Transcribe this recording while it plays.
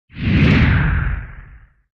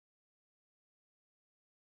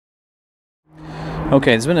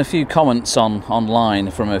Okay, there's been a few comments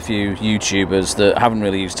online from a few YouTubers that haven't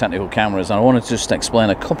really used technical cameras, and I wanted to just explain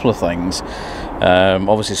a couple of things.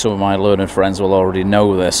 Obviously some of my learned friends will already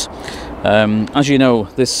know this. As you know,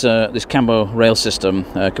 this Cambo rail system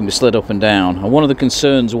can be slid up and down, and one of the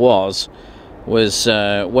concerns was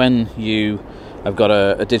when you have got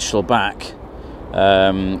a digital back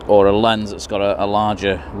or a lens that's got a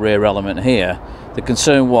larger rear element here, the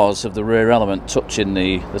concern was of the rear element touching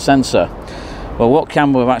the sensor. Well, what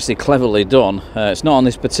Cambo have actually cleverly done, it's not on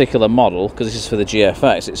this particular model because this is for the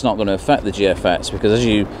GFX, it's not going to affect the GFX because, as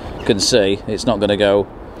you can see, it's not going to go,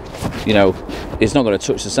 you know, it's not going to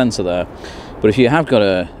touch the sensor there. But if you have got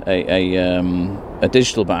a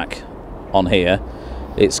digital back on here,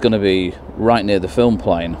 it's going to be right near the film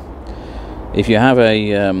plane. If you have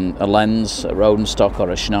a lens, a Roden stock or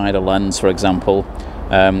a Schneider lens, for example,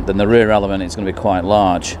 then the rear element is going to be quite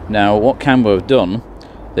large. Now, what Cambo have done,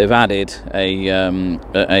 they've added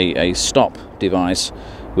a stop device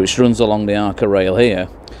which runs along the Arca rail here.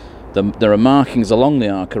 There are markings along the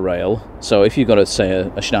Arca rail, so if you've got, say,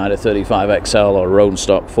 a Schneider 35XL or a Roden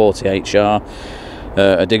stock 40HR,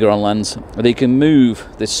 a Digger-on lens, they can move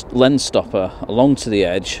this lens stopper along to the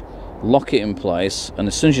edge, lock it in place, and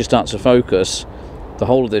as soon as you start to focus, the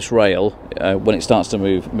whole of this rail, when it starts to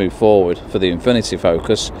move forward for the infinity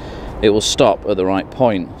focus, it will stop at the right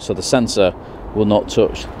point, so the sensor will not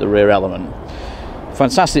touch the rear element.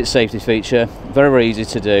 Fantastic safety feature, very, very easy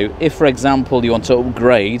to do. If, for example, you want to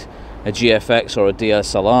upgrade a GFX or a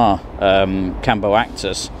DSLR Cambo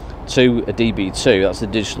Actus to a DB2, that's the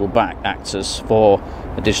digital back Actus for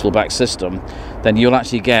a digital back system, then you'll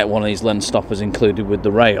actually get one of these lens stoppers included with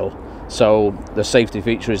the rail. So the safety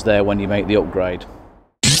feature is there when you make the upgrade.